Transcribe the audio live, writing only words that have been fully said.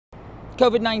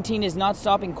COVID-19 is not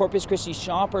stopping Corpus Christi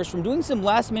shoppers from doing some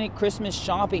last-minute Christmas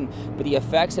shopping, but the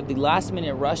effects of the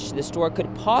last-minute rush to the store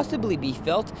could possibly be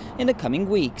felt in the coming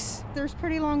weeks. There's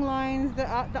pretty long lines. The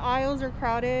aisles are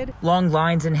crowded. Long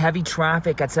lines and heavy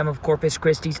traffic at some of Corpus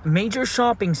Christi's major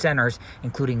shopping centers,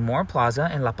 including Moore Plaza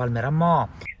and La Palmera Mall.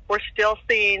 We're still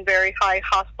seeing very high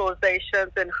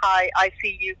hospitalizations and high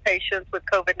ICU patients with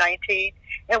COVID-19,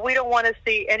 and we don't want to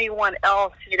see anyone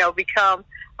else, become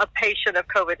a patient of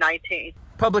COVID-19.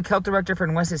 Public Health Director for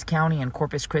Nueces County and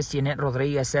Corpus Christi, Annette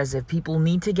Rodriguez, says if people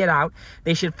need to get out,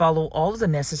 they should follow all of the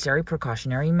necessary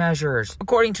precautionary measures.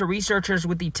 According to researchers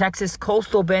with the Texas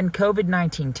Coastal Bend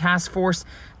COVID-19 Task Force,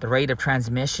 the rate of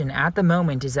transmission at the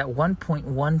moment is at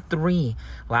 1.13.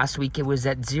 Last week it was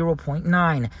at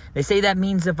 0.9. They say that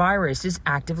means the virus is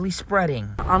actively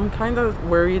spreading. I'm kind of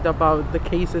worried about the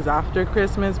cases after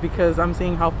Christmas because I'm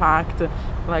seeing how packed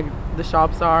the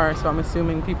shops are, so I'm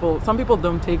assuming some people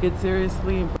don't take it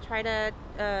seriously. Try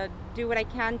to do what I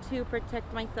can to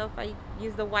protect myself. I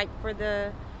use the wipe for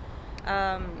the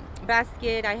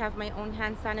basket. I have my own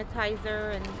hand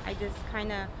sanitizer, and I just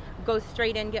kind of go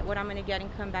straight in, get what I'm going to get,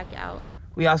 and come back out.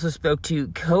 We also spoke to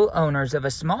co-owners of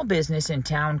a small business in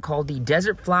town called the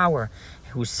Desert Flower,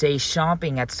 who say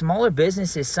shopping at smaller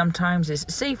businesses sometimes is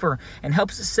safer and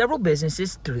helps several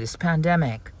businesses through this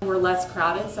pandemic. We're less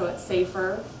crowded, so it's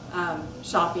safer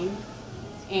shopping,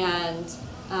 and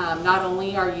not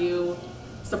only are you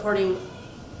supporting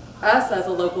us as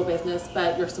a local business,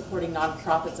 but you're supporting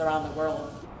nonprofits around the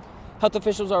world. Health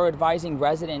officials are advising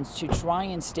residents to try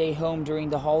and stay home during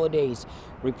the holidays.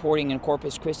 Reporting in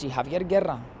Corpus Christi, Javier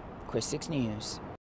Guerra, KRIS 6 News.